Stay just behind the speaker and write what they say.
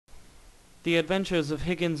The Adventures of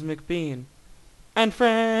Higgins McBean. And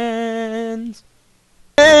friends!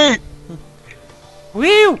 Hey!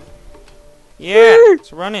 Woo! Yeah,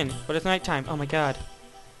 it's running, but it's nighttime. Oh my god.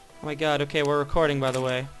 Oh my god, okay, we're recording, by the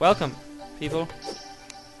way. Welcome, people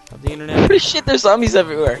of the internet. Holy shit, there's zombies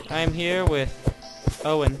everywhere. I'm here with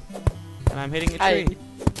Owen, and I'm hitting a Hi. tree.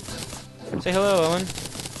 Say hello, Owen.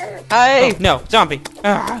 Hi! Oh, no, zombie!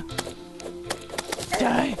 Ah.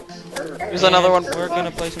 Die! There's another one. We're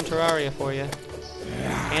gonna play some Terraria for you.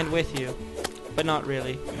 And with you. But not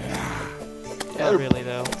really. Not really,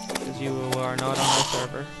 though. Because you are not on our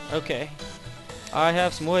server. Okay. I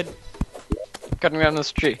have some wood. Cutting down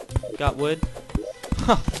this tree. Got wood.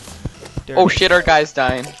 Huh. Oh shit, our guy's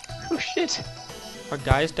dying. Oh shit. Our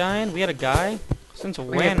guy's dying? We had a guy? Since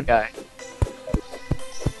We have a when? guy.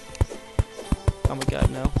 Oh my god,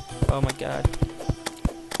 no. Oh my god.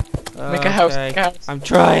 Make a house, Okay. make a house. I'm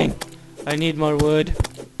trying. I need more wood.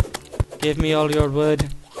 Give me all your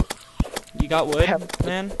wood. You got wood,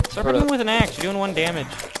 man? Start hitting him with an axe. You're doing 1 damage.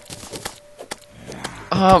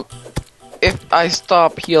 If I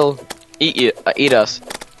stop, he'll eat us.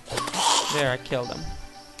 There, I killed him.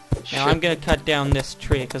 Shit. Now I'm gonna cut down this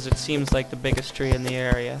tree because it seems like the biggest tree in the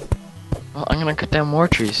area. Well, I'm gonna cut down more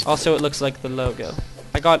trees. Also, it looks like the logo.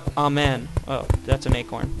 I got Amen. Oh, that's an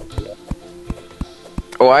acorn.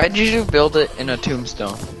 Why did you build it in a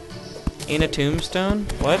tombstone? In a tombstone?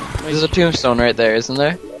 What? There's a tombstone right there, isn't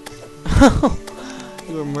there?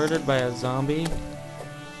 You were murdered by a zombie?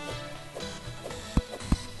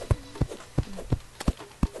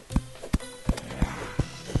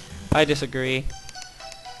 I disagree.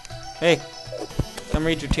 Hey, come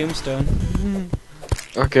read your tombstone.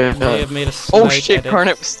 Okay. I may have made a Oh slight shit, edit.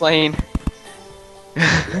 Garnet was slain.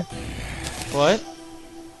 What?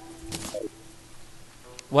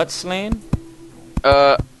 What slain?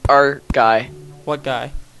 Our guy. What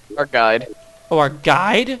guy? Our guide. Oh, our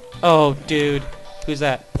guide? Oh, dude. Who's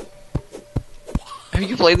that? Have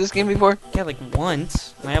you played this game before? Yeah, like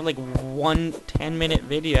once. And I have like one 10-minute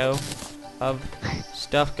video of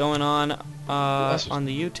stuff going on on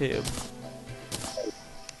the YouTube.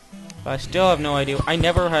 But I still have no idea. I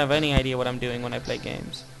never have any idea what I'm doing when I play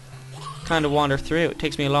games. Kind of wander through. It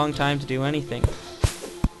takes me a long time to do anything.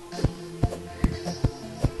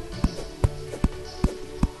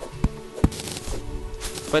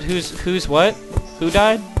 But who's what? Who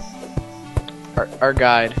died? Our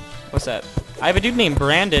guide. What's that? I have a dude named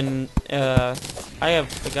Brandon. I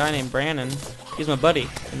have a guy named Brandon. He's my buddy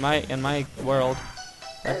in my world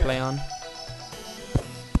I play on.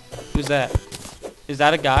 Who's that? Is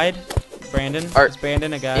that a guide? Brandon? Is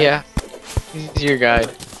Brandon a guide? Yeah. He's your guide.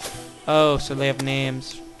 Oh, so they have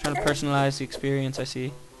names. Trying to personalize the experience, I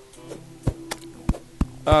see.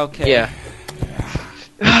 Okay. Yeah.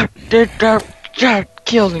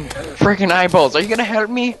 Killing freaking eyeballs. Are you gonna help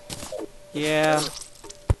me? Yeah.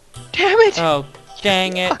 Damn it! Oh,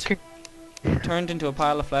 dang it. Fucker. Turned into a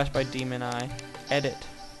pile of flesh by Demon Eye. Edit.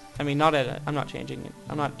 I mean, not edit. I'm not changing it.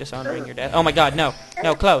 I'm not dishonoring your death. Oh my god, no.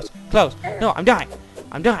 No, close. Close. No, I'm dying.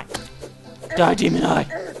 I'm dying. Die, Demon Eye.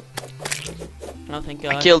 Oh, thank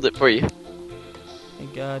god. I killed it for you.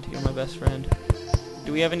 Thank god, you're my best friend.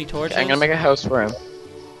 Do we have any torches? Okay, I'm gonna make a house for him.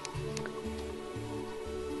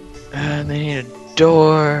 And they need a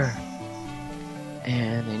door.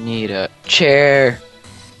 And they need a chair.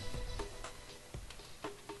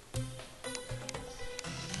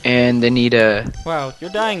 And they need a... Wow, you're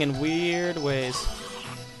dying in weird ways.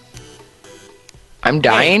 I'm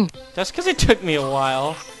dying? That's because it took me a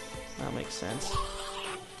while. That makes sense.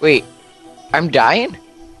 Wait, I'm dying?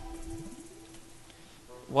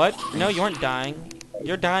 What? No, you weren't dying.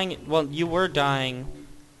 You're dying... Well, you were dying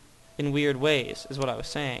in weird ways, is what I was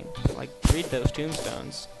saying. Like, read those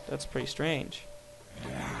tombstones. That's pretty strange.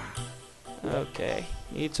 Okay.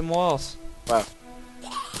 Need some walls. Wow.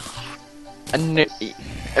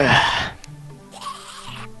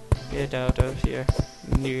 Get out of here,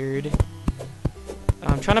 nerd.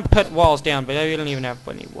 I'm trying to put walls down, but I don't even have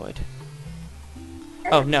any wood.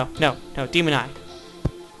 Oh, no, no, no, Demon Eye.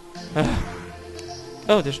 Ugh.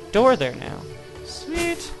 Oh, there's a door there now.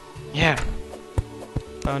 Sweet. Yeah.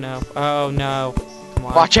 Oh, no. Oh, no. Come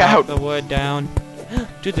on. Watch chop out. the wood down.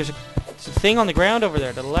 Dude, there's a thing on the ground over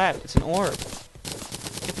there to the left. It's an orb.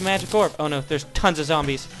 Get the magic orb. Oh, no, there's tons of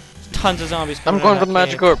zombies. There's tons of zombies coming I'm going out for of the that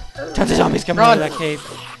magic cave. orb. Tons of zombies coming Run. out of that cave.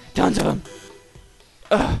 Tons of them.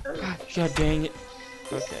 Ugh. God dang it.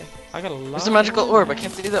 Okay. I got a lot. There's a magical orb. I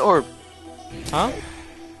can't see the orb. Huh?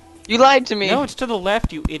 You lied to me. No, it's to the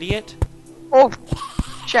left, you idiot. Oh,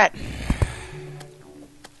 shit.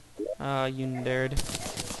 You nerd.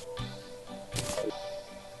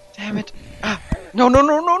 Damn it. Ah. No, no,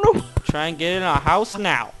 no, no, no. try and get in a house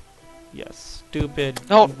now. Yes, stupid.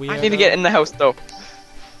 No, weirdo. I need to get in the house though.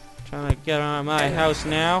 Trying to get on my house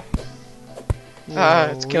now.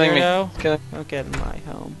 It's killing me. Weirdo. It's killing me. Don't get in my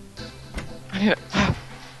home. I need it.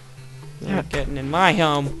 You're getting in my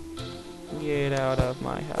home. Get out of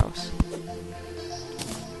my house.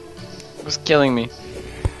 It was killing me.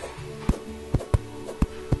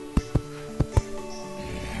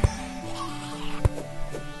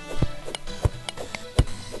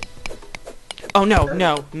 Oh no,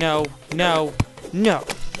 no, no, no, no.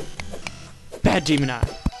 Bad demon eye.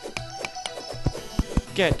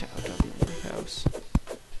 Get out of my house.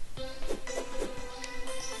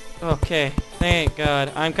 Okay, thank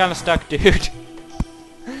God. I'm kind of stuck, dude.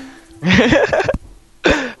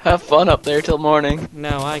 Have fun up there till morning.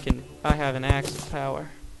 No, I have an axe of power.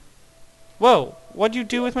 Whoa, what'd you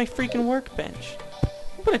do with my freaking workbench?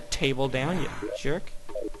 Put a table down, you jerk.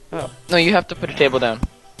 Oh, No, you have to put a table down.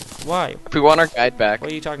 why? If we want our guide back,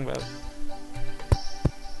 What are you talking about?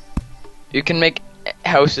 you can make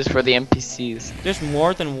houses for the NPCs. There's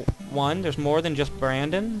more than one? There's more than just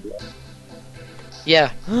Brandon?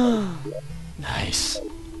 Yeah. Nice.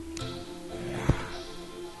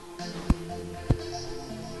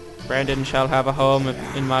 Brandon shall have a home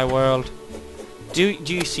in my world. Do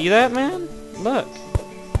you see that, man? Look.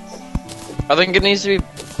 I think it needs to be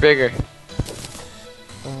bigger.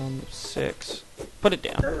 6. Put it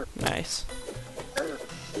down. Nice.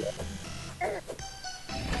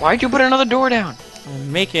 Why'd you put another door down?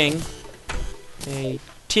 I'm making a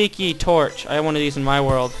tiki torch. I have one of these in my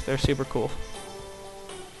world. They're super cool.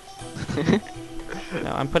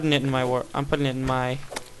 No, I'm putting it in my I'm putting it in my.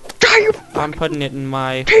 I'm putting it in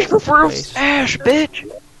my Paper-proof ash, bitch!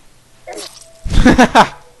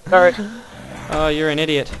 Sorry. Oh, you're an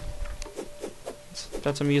idiot.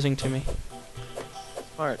 That's amusing to me.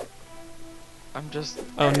 Smart. I'm just...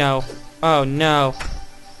 Oh no. Oh no.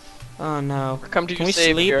 Oh no. Come to Can your we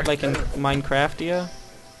save sleep here. like in Minecraftia?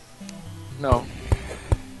 No.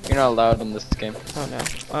 You're not allowed in this game. Oh no.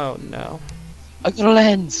 Oh no. I got a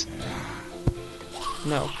lens!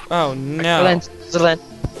 No. Oh A no. lens. There's a lens.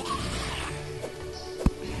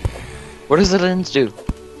 What does the lens do?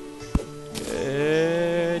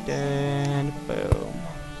 Good and boom.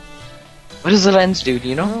 What does the lens do? Do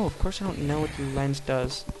you know? No, of course I don't know what the lens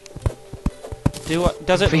does.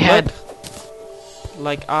 Does it If we look had-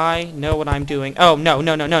 like I know what I'm doing? Oh no,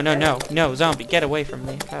 no, no, no, no, no, no, zombie, get away from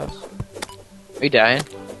the house. Are you dying?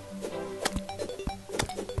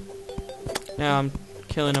 Now I'm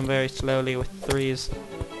killing them very slowly with 3s.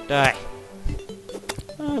 Die.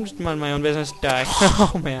 Oh, I'm just minding my own business. Die.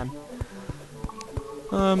 Oh man.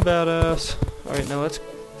 I'm badass. Alright, now let's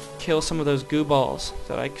kill some of those goo balls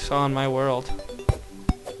that I saw in my world.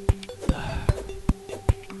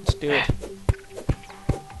 Let's do it.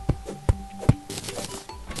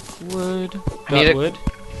 Wood. I need Got a- wood.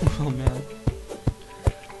 Oh man.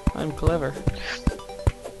 I'm clever.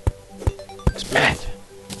 Experiment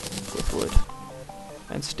with wood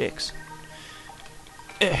and sticks.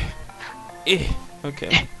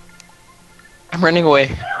 Okay. I'm running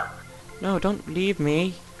away. No, don't leave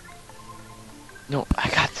me. No, I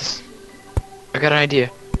got this. I got an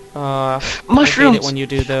idea. I Mushrooms! hate it when you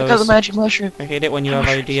do I got the those. magic mushroom. I hate it when you have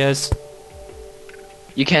ideas.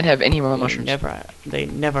 You can't have any more mushrooms. They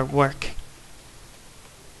never work.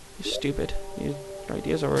 You're stupid. Your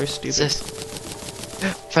ideas are very What's stupid. this?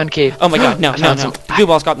 Fun cave. Oh my god, no, I no, found no. some- The goo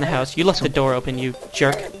balls got in the house. You left the door open, you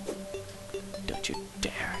jerk. Don't you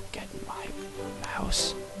dare get in my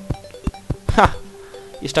house. Ha!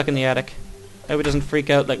 You stuck in the attic. I hope it doesn't freak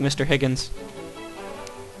out like Mr. Higgins.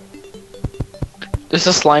 There's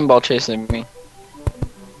a slime ball chasing me.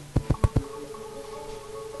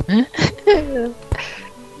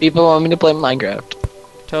 People want me to play Minecraft.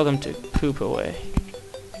 Tell them to poop away.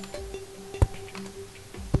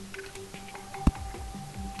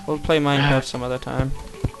 We'll play Minecraft some other time.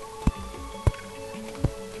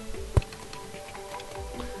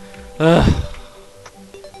 Ugh.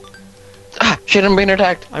 Ah, shit! I'm being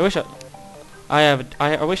attacked. I wish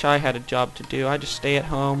I wish I had a job to do. I just stay at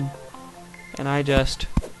home and I just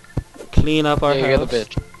clean up our Yeah, you're house. the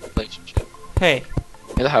bitch. Relationship. Hey,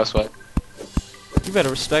 You're the housewife. you better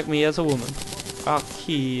respect me as a woman. I'll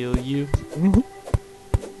kill you.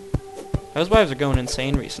 Housewives are going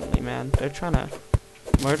insane recently, man. They're trying to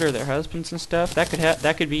murder their husbands and stuff. That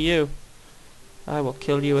could be you. I will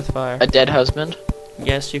kill you with fire. A dead husband.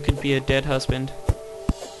 Yes, you could be a dead husband.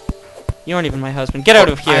 You aren't even my husband. Get out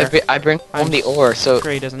of here. I bring home I'm the ore, so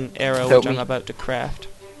Great as an arrow Help which I'm me. about to craft.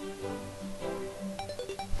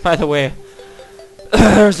 By the way,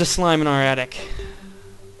 there's a slime in our attic.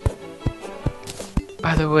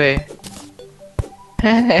 by the way,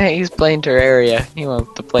 He's playing Terraria. He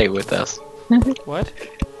wants to play with us. What?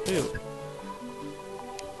 Who?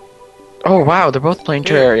 Oh wow, they're both playing Who?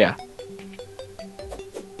 Terraria.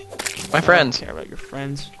 My I friends. don't care about your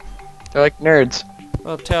friends. They're like nerds.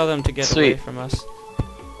 Well, tell them to get away Sweet. from us.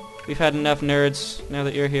 We've had enough nerds now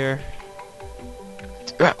that you're here.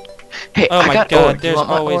 Hey, Oh I my got god, ore. You there's want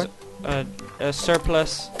my always ore? a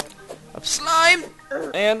surplus of slime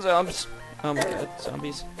and zombies. Oh my god,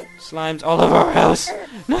 zombies. Slimes all over our house.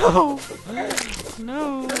 No!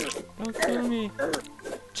 No! Don't kill me.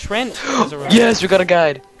 Trent has arrived. Yes, we got a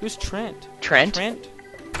guide. Who's Trent? Trent? Trent?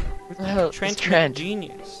 Who the hell Trent is Trent?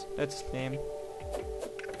 Genius. That's his name.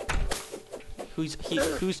 Who's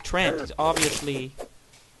Trent? He's obviously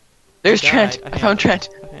There's died. Trent. I found Trent.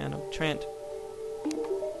 I found him. Trent.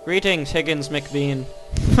 Greetings, Higgins McBean.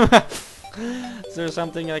 Is there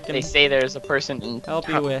something I can They say there's a person in help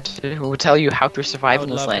you with? who will tell you how to I survive would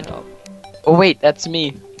in this love land. to help. Oh wait, that's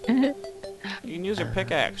me. You can use your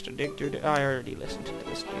pickaxe to dig through the... I already listened to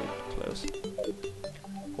this dude close.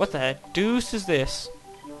 What the deuce is this?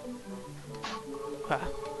 Ah.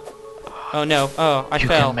 Oh no. Oh, I You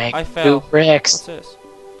fell. can make I fell. 2 bricks. What's this?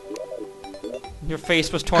 Your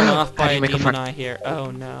face was torn off How by do you a make a demon fur- eye here. Oh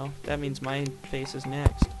no. That means my face is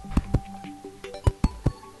next.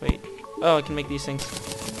 Wait. Oh, I can make these things.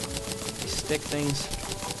 These stick things.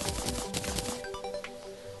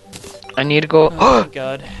 I need to go. Oh my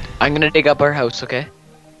god. I'm gonna dig up our house, okay?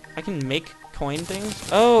 I can make coin things?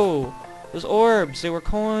 Oh! Those orbs! They were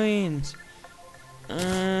coins!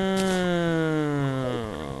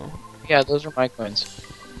 Oh. Yeah, those are my coins.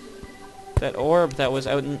 That orb that was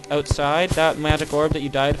outside, that magic orb that you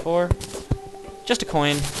died for, just a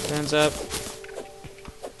coin, turns up.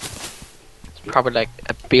 It's probably like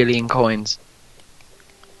 1 billion coins.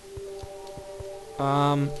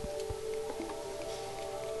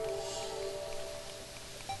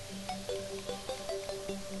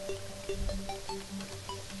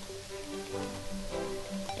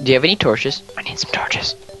 Do you have any torches? I need some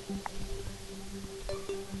torches.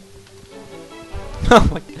 Oh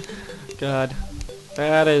my god.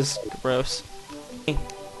 That is gross.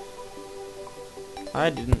 I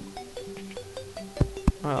didn't.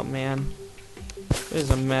 Oh man. This is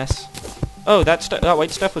a mess. Oh, that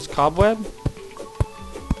white stuff was cobweb?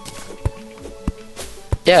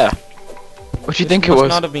 Yeah. What do you think it Must was?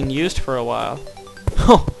 not have been used for a while.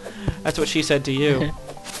 Oh, that's what she said to you.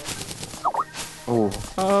 Oh.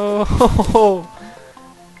 Oh,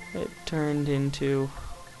 it turned into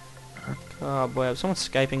cobweb. Someone's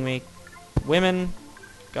Skyping me. Women,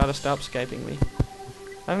 gotta stop Skyping me.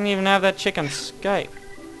 I don't even have that chick on Skype.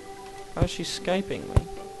 How is she Skyping me?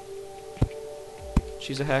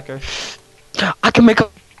 She's a hacker. I can make a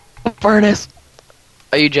furnace.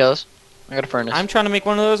 Are you jealous? I got a furnace. I'm trying to make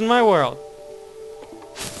one of those in my world.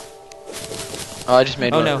 Oh, I just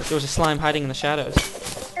made Oh one. no, there was a slime hiding in the shadows.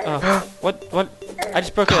 Oh, what? I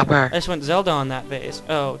just broke it. Copper. I just went Zelda on that vase.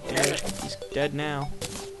 Oh, dude, he's dead now.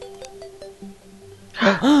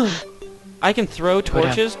 I can throw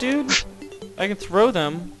torches, dude. I can throw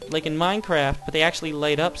them like in Minecraft, but they actually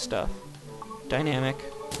light up stuff. Dynamic.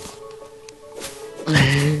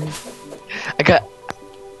 I got.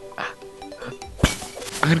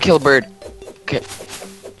 I'm gonna kill a bird. Okay.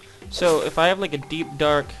 So if I have like a deep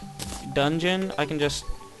dark dungeon, I can just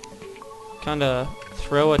kind of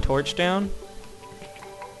throw a torch down.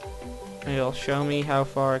 And it'll show me how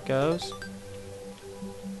far it goes.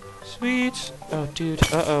 Sweet. Oh, dude.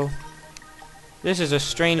 Uh-oh. This is a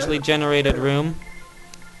strangely generated room.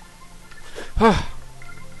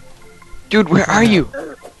 Dude, where are you?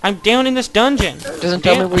 I'm down in this dungeon. Doesn't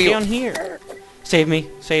tell me where I'm you. down here. Save me.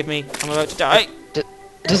 Save me. I'm about to die.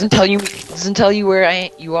 Doesn't tell you. Doesn't tell you where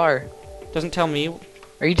you are. Doesn't tell me.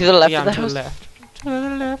 Are you to the left Yeah, of the I'm to house? the left. To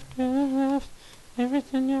the left, to the left.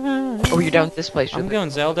 Everything you want. Oh, you're down this place. I'm going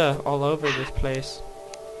Zelda all over this place.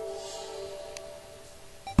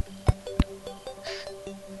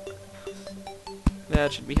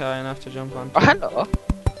 That should be high enough to jump on. Oh, hello.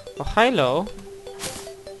 Oh, hello.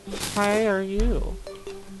 How are you?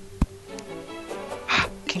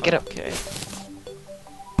 Can't get up. Okay.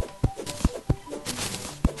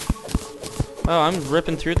 Oh, I'm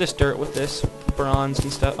ripping through this dirt with this bronze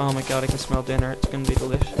and stuff. Oh my god, I can smell dinner. It's gonna be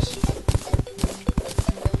delicious.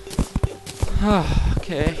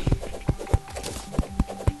 Okay.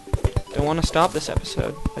 Don't want to stop this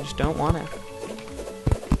episode. I just don't want to.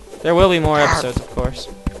 There will be more episodes, of course.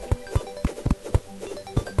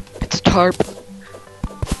 It's a tarp.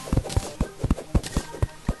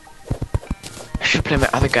 I should play my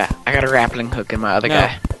other guy. I got a grappling hook in my other No.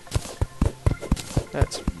 guy.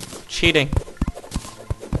 That's cheating.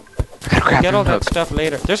 I got a We'll get grappling all that hook. stuff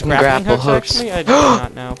later. There's Some grappling grapple hooks, hooks. actually? I do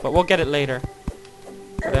not know, but we'll get it later.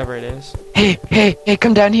 Whatever it is. Hey,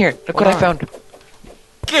 come down here. Look Hold what I on. found.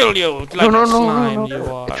 Kill you like No, a slime you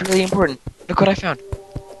no. are. It's really important. Look what I found.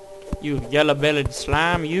 You yellow-bellied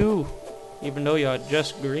slime, you. Even though you're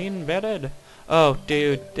just green-bellied. Oh,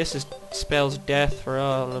 dude, spells death for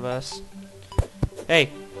all of us. Hey.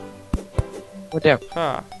 What down?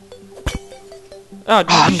 Huh. Oh,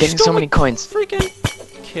 dude, I'm you getting stole so my many coins. freaking...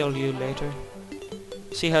 Kill you later.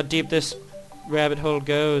 See how deep this rabbit hole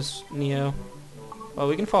goes, Neo. Oh,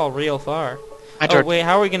 we can fall real far. My Oh, torch. wait,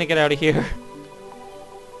 how are we gonna get out of here?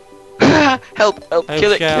 Help,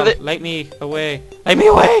 kill it. Light me away. Light me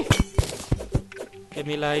away! Give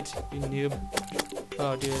me light, you noob.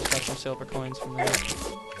 Oh, dude, I got some silver coins from there.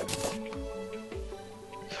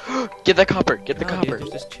 Get the copper, get the Oh, copper. dude,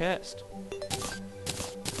 there's this chest.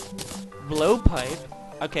 Blowpipe.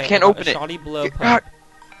 Okay, Can't I got open a it. shoddy blowpipe.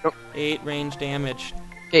 Nope. 8 range damage.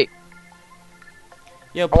 Okay.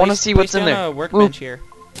 Yo, I wanna place- see what's place in down there. a workbench here.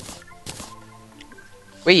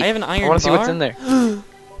 Wait, I have an iron I wanna see what's bar. in there.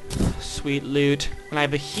 Sweet loot. And I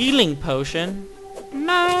have a healing potion.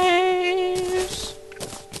 Nice!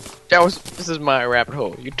 This is my rabbit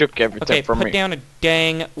hole. You took everything Okay, from put me. down a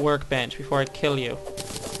dang workbench before I kill you.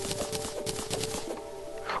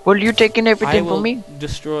 Well, you're taking I everything will from me.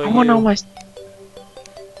 destroy I you. want all my...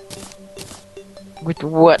 With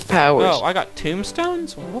what powers? Oh, I got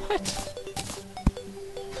tombstones? What?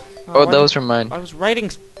 Oh, I those are mine. I was writing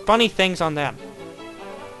funny things on them.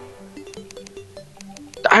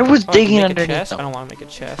 I was Oh, I can digging make a underneath chest? I them. don't want to make a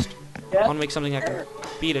chest. I want to make something that can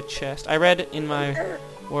beat a chest. I read in my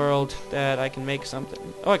world that I can make something.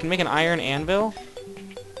 Oh, I can make an iron anvil?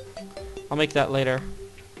 I'll make that later.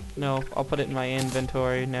 No, I'll put it in my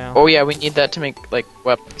inventory now. Oh yeah, we need that to make, like,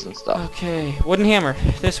 weapons and stuff. Okay, wooden hammer.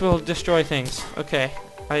 This will destroy things. Okay,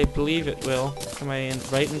 I believe it will. Am I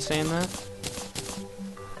right in saying that?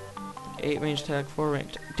 8 range attack, 4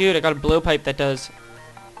 range. Dude, I got a blowpipe that does...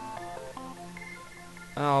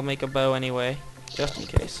 I'll make a bow anyway, just in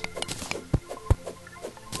case.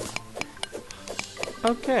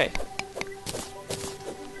 Okay.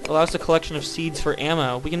 Allows the collection of seeds for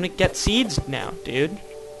ammo. We can get seeds now, dude.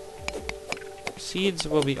 Seeds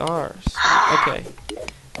will be ours. Okay.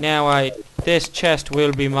 Now this chest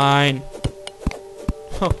will be mine.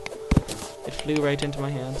 It flew right into my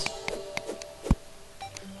hands.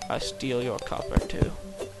 I steal your copper too.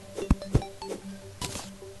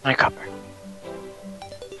 My copper.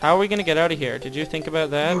 How are we gonna get out of here? Did you think about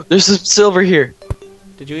that? There's some silver here.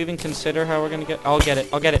 Did you even consider how we're gonna get? I'll get it.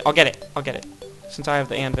 I'll get it. I'll get it. I'll get it. Since I have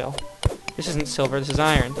the anvil. This isn't silver. This is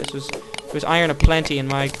iron. There's iron aplenty in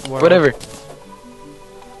my world. Whatever.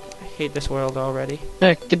 I hate this world already.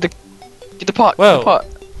 Yeah, get the pot. Whoa. Get the pot.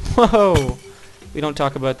 Whoa! We don't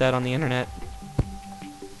talk about that on the internet.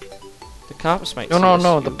 The cops might No, see no, us,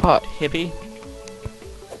 no, you the pot. hippie.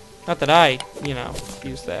 Not that I,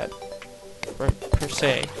 use that per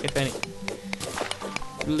se, if any.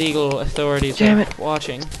 Legal authorities Damn are it.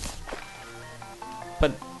 watching.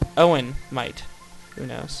 But Owen might. Who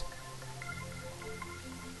knows?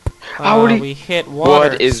 Already- We hit water.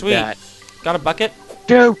 What is Sweet. that? Got a bucket?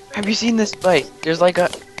 Dude, have you seen this place? There's like a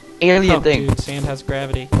alien Oh, thing. dude, sand has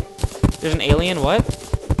gravity. There's an alien what?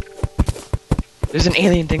 There's an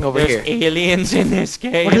alien thing over There's here. aliens in this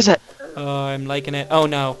game. What is that? Oh, I'm liking it. Oh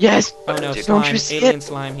no. Yes. Oh no, Dude, slime. don't you see Alien it?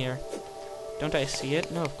 slime here. Don't I see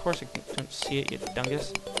it? No, of course I don't see it, you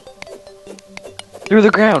dungus. Through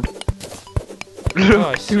the ground. Oh,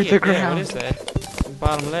 I Look see through it. the Yeah, ground. what is that?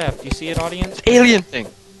 Bottom left. Do you see it, audience? Alien thing.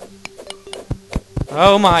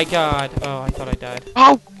 Oh my god. Oh, I thought I died.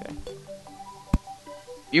 Oh. Okay.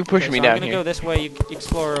 You push Okay, me so down I'm gonna here. go this way, you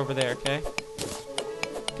explore over there, okay?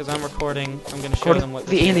 Because I'm recording, I'm gonna Go show to them what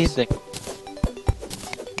the this alien is. thing.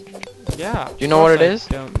 Yeah. Do you know what it is?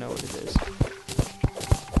 I don't know what it is.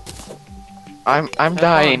 I'm Have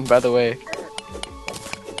dying, fun. by the way.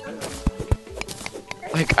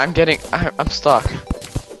 Like I'm stuck.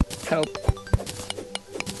 Help.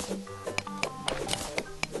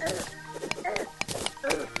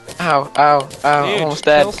 Ow, ow, ow, Dude, almost just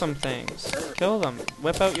dead. kill some things. Kill them.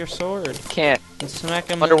 Whip out your sword. Can't. And smack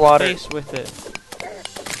him Underwater. in the face with it.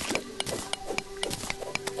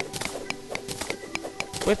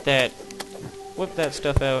 Whip that. Whip that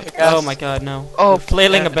stuff out. Hey, guys. Oh my god, no. Oh, Your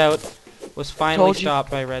flailing man. about was finally Told you.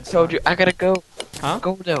 stopped by red Told you, slime. I gotta go. Huh?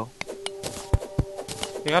 Go though.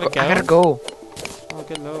 You gotta go? I gotta go. Oh,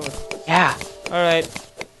 good lord. Yeah. Alright.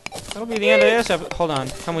 That'll be the end of this episode. Hold on.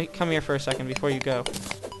 Come here for a second before you go.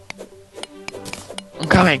 I'm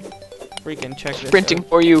coming. Freaking check this Sprinting out.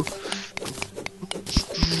 for you.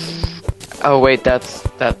 Oh wait, that's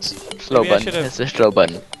slow Maybe I button. should've- It's a slow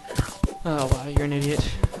button. Oh wow, you're an idiot.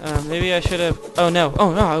 Maybe I should have. Oh no!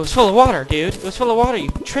 It was full of water, dude. It was full of water. You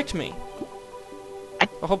tricked me.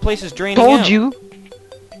 The whole place is draining Told out. you.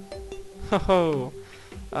 Oh,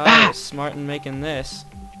 I was smart in making this.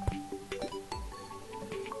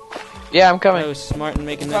 Yeah, I'm I coming. was smart in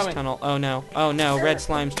making this tunnel. Oh no! Oh no! Red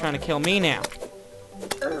slime's trying to kill me now.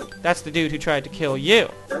 That's the dude who tried to kill you.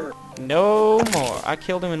 No more. I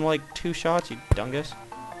killed him in like 2 shots. You dungus.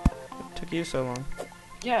 What took you so long?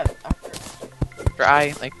 Yeah. After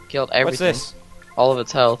I like killed everything. What's this? All of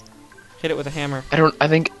its health. Hit it with a hammer. I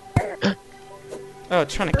think. Oh,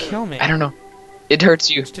 it's trying to kill me. I don't know. It hurts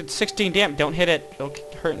you. It did 16 damage. Don't hit it. It'll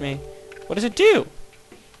hurt me. What does it do?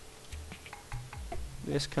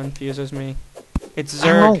 This confuses me. It's I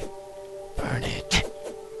don't Zerg. know. Burn it.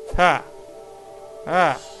 Ha.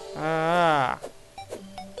 Ah. Ah.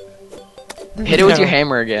 Hit it with your No.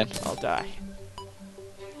 hammer again. I'll die.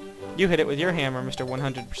 You hit it with your hammer, Mr.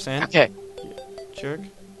 100%. Okay. Jerk.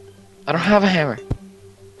 I don't have a hammer.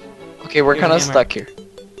 Okay, we're Here's a kind of hammer. stuck here.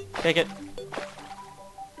 Take it.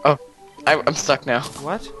 I'm stuck now.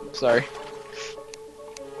 What? Sorry.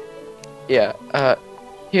 Yeah.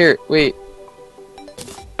 Here. Wait.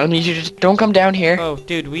 I need you to don't come down here. Oh,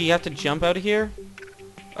 dude, we have to jump out of here?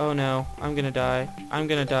 Oh no. I'm gonna die. I'm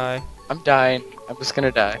gonna die. I'm dying. I'm just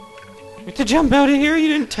gonna die. We have to jump out of here? You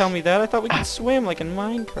didn't tell me that. I thought we could swim like in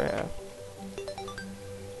Minecraft.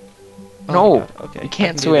 Oh No, my God. Okay, you I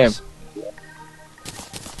can't can do swim. this.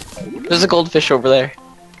 There's a goldfish over there.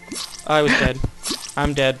 I was dead.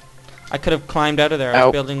 I'm dead. I could have climbed out of there. I Ow.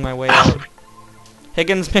 was building my way out.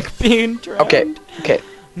 Higgins McBean drowned. Okay. Okay.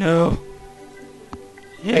 No.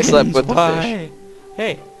 I slept Higgins, with the why? fish.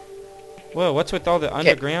 Hey. Whoa, what's with all the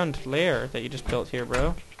underground layer that you just built here,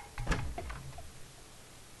 bro?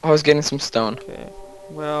 I was getting some stone. Okay.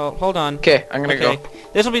 Well, hold on. Okay, I'm gonna Okay. go.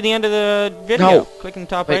 This will be the end of the video. No. Click in the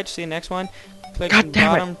top Wait. right to see the next one. Click God in the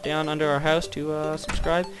damn it. bottom down under our house to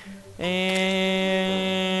subscribe.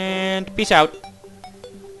 And peace out.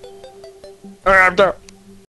 I'm done.